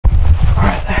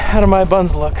How do my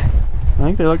buns look? I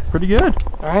think they look pretty good.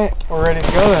 All right, we're ready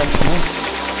to go then. Yeah.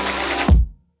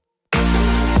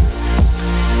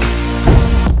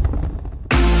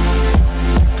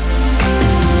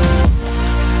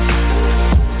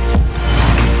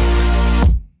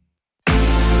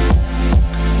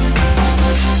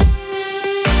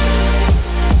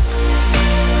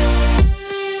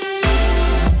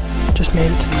 Just made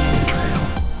it to the main trail.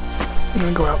 I'm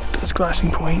gonna go out to this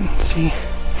glassing point and see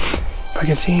if I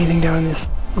can see anything down in this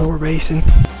lower basin.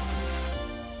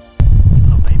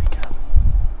 Little baby cub.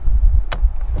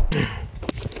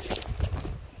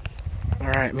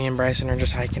 Alright, me and Bryson are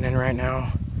just hiking in right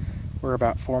now. We're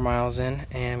about 4 miles in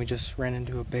and we just ran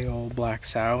into a big old black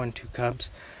sow and 2 cubs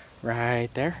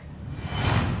right there.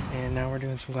 And now we're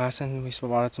doing some glassing. We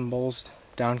spotted some bulls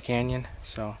down canyon.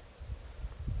 So,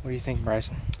 what do you think,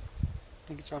 Bryson? I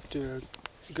think it's off to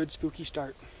a good spooky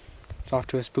start. It's off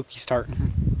to a spooky start.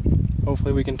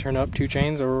 Hopefully we can turn up 2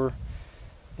 chains or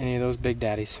any of those big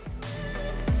daddies.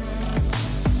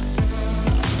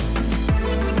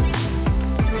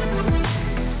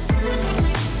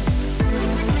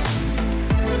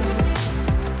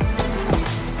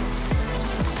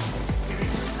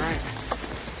 Alright,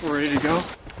 we're ready to go.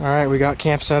 Alright, we got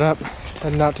camp set up,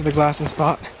 heading out to the glassing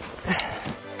spot.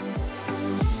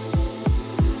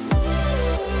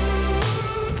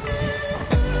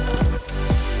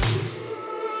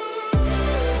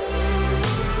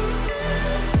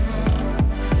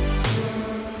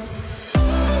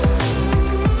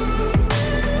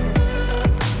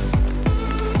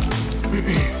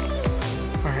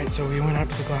 Alright, so we went out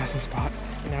to the glassing spot,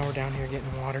 and now we're down here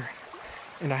getting water,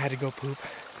 and I had to go poop.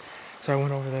 So I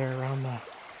went over there around the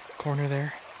corner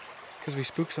there, because we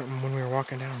spooked something when we were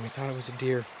walking down. We thought it was a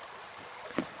deer,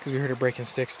 because we heard it breaking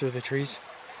sticks through the trees.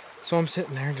 So I'm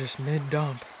sitting there just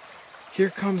mid-dump. Here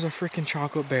comes a freaking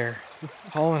chocolate bear,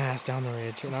 hauling ass down the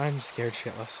ridge, and I'm scared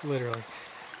shitless, literally.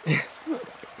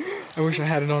 I wish I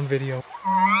had it on video.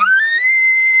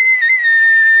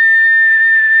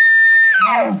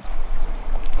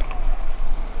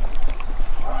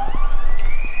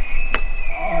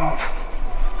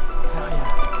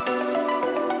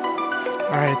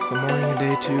 Alright, it's the morning of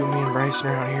day 2. Me and Bryson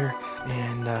are out here,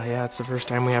 and yeah, it's the first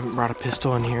time we haven't brought a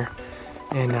pistol in here.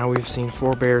 And now we've seen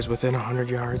 4 bears within 100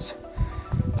 yards,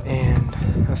 and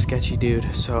a sketchy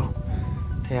dude. So,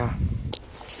 yeah,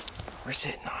 we're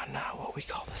sitting on what we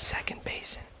call the second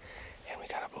basin, and we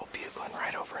got a bull bugling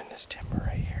right over in this timber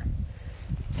right here.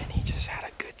 And he just had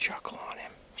a good chuckle on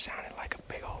him, sounded like a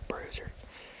big old bruiser.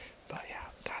 But yeah,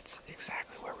 that's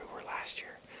exactly where we were last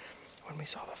year when we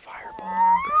saw the fireball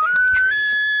go through the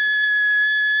trees.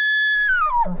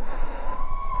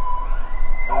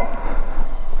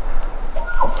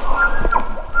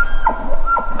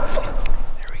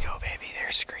 There we go, baby.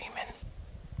 They're screaming.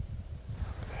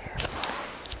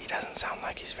 He doesn't sound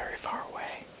like he's very far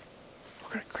away.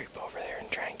 We're gonna creep over there and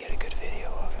try and get a good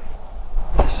video of him.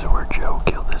 This is where Joe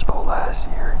killed this bull last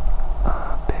year.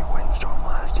 Big windstorm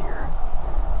last year.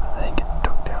 I think it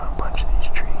took down a bunch of these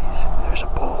trees. There's a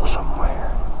bull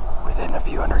somewhere within a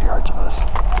few hundred yards of us.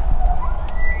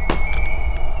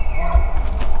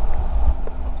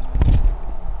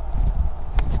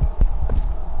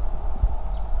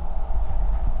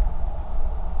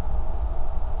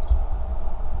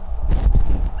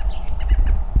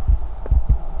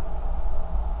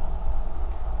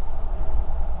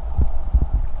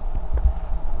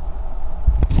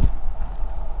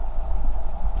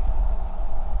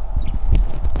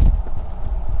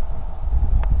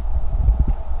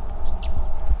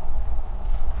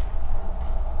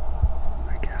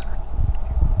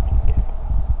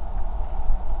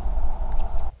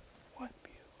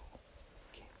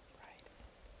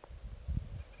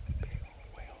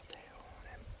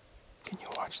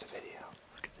 Watch the video.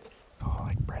 Look at this. Oh,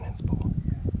 like Brennan's bull.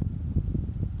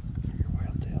 Your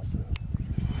whale tail, so.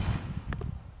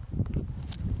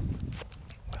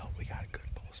 Well, we got a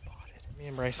good bull spotted. Me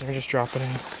and Bryson are just dropping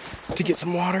in to get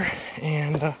some water,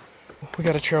 and we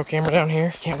got a trail camera down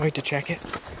here. Can't wait to check it.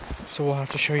 So we'll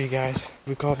have to show you guys.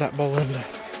 We called that bull into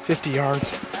 50 yards.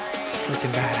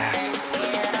 Freaking badass.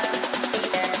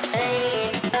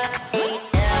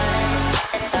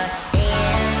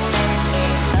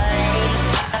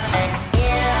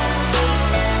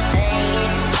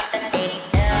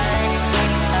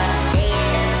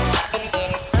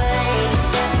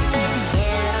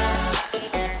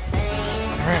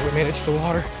 We made it to the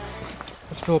water.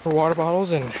 Let's fill up our water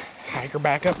bottles and hike her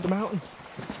back up the mountain.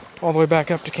 All the way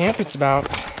back up to camp. It's about,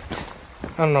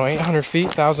 I don't know, 800 feet,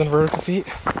 1,000 vertical feet.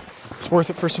 It's worth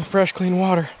it for some fresh, clean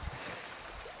water.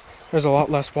 There's a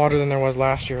lot less water than there was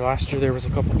last year. Last year there was a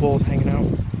couple bulls hanging out.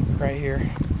 right here.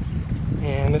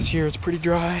 And this year it's pretty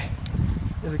dry.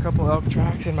 There's a couple elk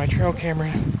tracks and my trail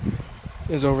camera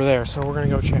is over there, so we're gonna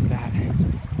go check that.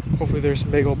 Hopefully there's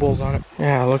some big old bulls on it.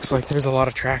 Yeah, it looks like there's a lot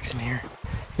of tracks in here.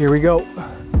 Here we go.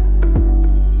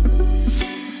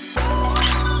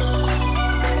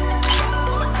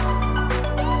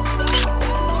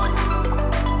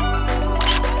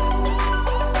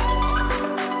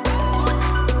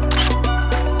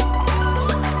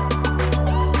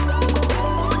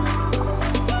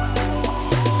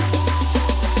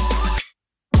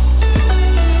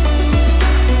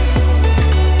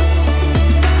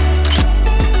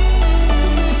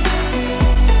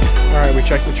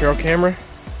 Check the trail camera,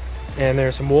 and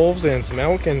there's some wolves and some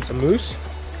elk and some moose,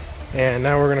 and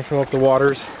now we're gonna fill up the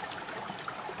waters.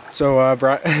 So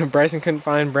Bryson couldn't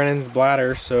find Brennan's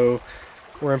bladder, so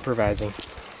we're improvising.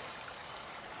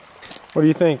 What do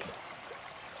you think?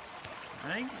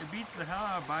 I think it beats the hell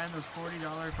out of buying those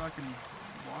 $40 fucking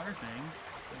water things.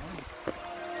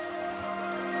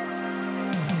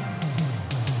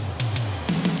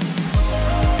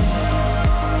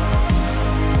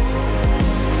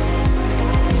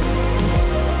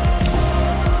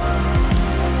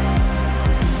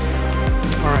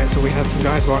 Alright, so we had some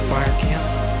guys walk by our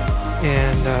camp,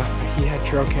 and he had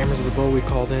trail cameras of the bull we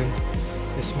called in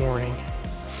this morning.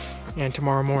 And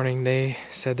tomorrow morning they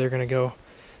said they're going to go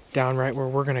down right where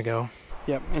we're going to go.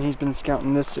 Yep, and he's been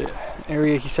scouting this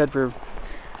area, he said, for a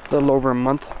little over a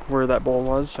month where that bull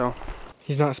was, so.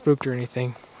 He's not spooked or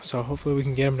anything, so hopefully we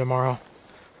can get him tomorrow.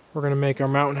 We're going to make our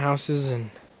mountain houses and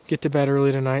get to bed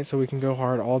early tonight so we can go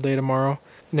hard all day tomorrow.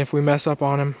 And if we mess up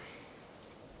on him,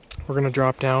 we're going to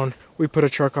drop down. We put a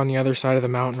truck on the other side of the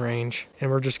mountain range,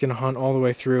 and we're just going to hunt all the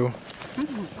way through.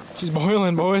 She's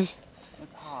boiling, boys.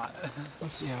 It's hot.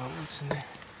 Let's see how it looks in there.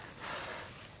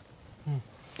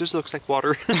 This looks like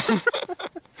water.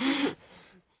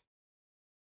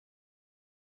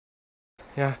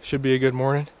 Yeah, should be a good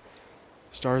morning.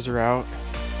 Stars are out.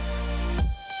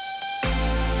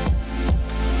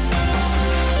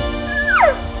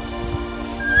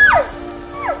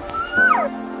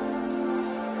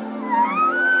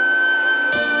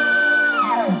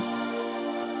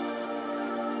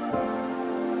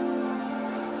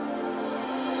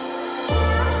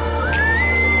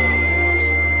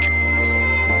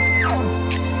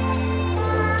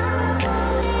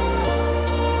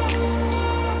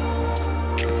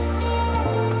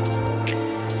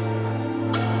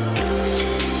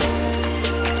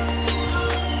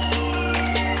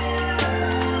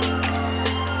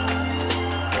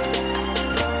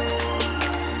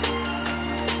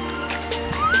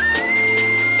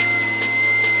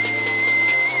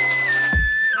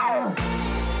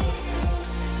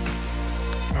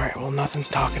 Nothing's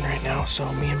talking right now,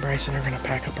 so me and Bryson are gonna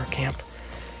pack up our camp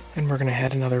and we're gonna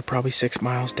head another probably 6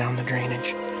 miles down the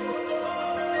drainage.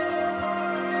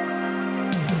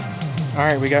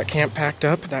 Alright, we got camp packed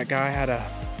up. That guy had a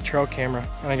trail camera,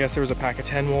 and I guess there was a pack of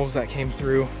 10 wolves that came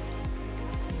through,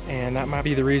 and that might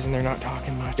be the reason they're not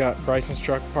talking much. Got Bryson's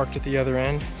truck parked at the other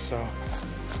end, so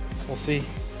we'll see.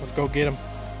 Let's go get them.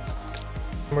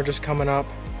 We're just coming up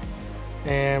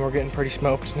and we're getting pretty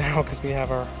smoked now because we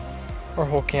have our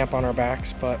whole camp on our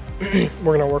backs, but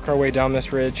we're gonna work our way down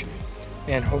this ridge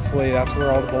and hopefully that's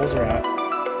where all the bulls are at.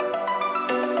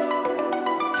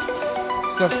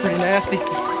 Stuff's pretty nasty.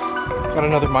 Got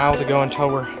another mile to go until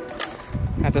we're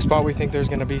at the spot we think there's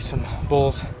gonna be some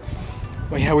bulls.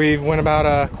 But yeah, we went about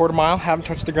a quarter mile, haven't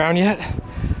touched the ground yet.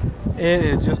 It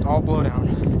is just all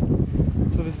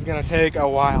blowdown. So this is gonna take a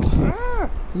while.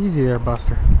 Easy there,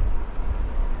 Buster.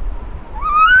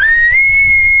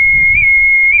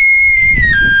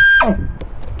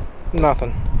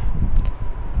 Nothing.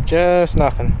 Just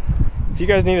nothing. If you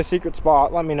guys need a secret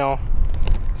spot, let me know.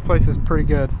 This place is pretty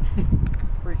good.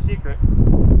 Pretty secret.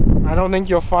 I don't think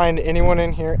you'll find anyone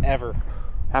in here ever.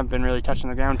 Haven't been really touching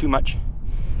the ground too much,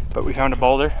 but we found a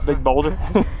boulder, a big boulder.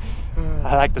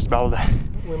 I like this boulder.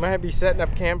 We might be setting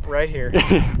up camp right here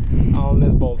on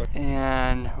this boulder.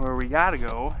 And where we gotta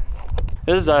go,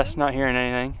 this is us not hearing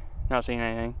anything, not seeing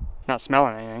anything, not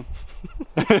smelling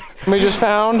anything. We just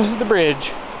found the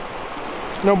bridge.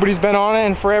 Nobody's been on it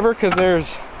in forever because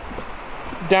there's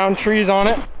down trees on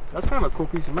it. That's kind of a cool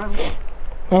piece of metal.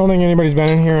 I don't think anybody's been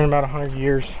in here in about 100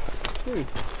 years.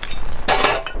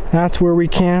 That's where we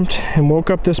camped and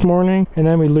woke up this morning, and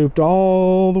then we looped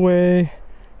all the way,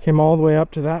 came all the way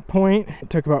up to that point. It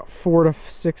took about 4 to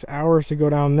 6 hours to go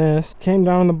down this. Came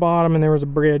down the bottom and there was a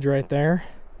bridge right there.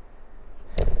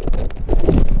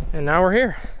 And now we're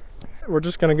here. We're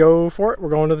just gonna go for it. We're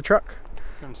going to the truck.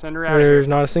 Gonna send her out. There's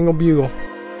not a single bugle.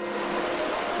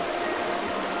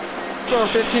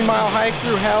 after our 15-mile hike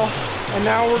through hell, and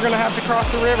now we're gonna have to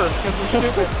cross the river because we're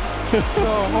stupid. So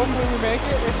hopefully we make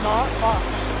it. If not, fuck.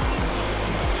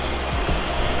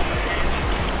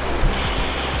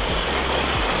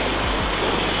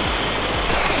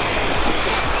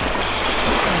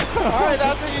 Alright,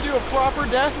 that's how you do a proper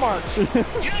death march.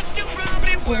 You're still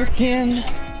probably working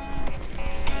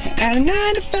at a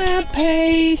 9-to-5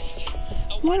 pace.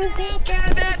 I wonder how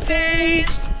bad that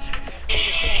tastes.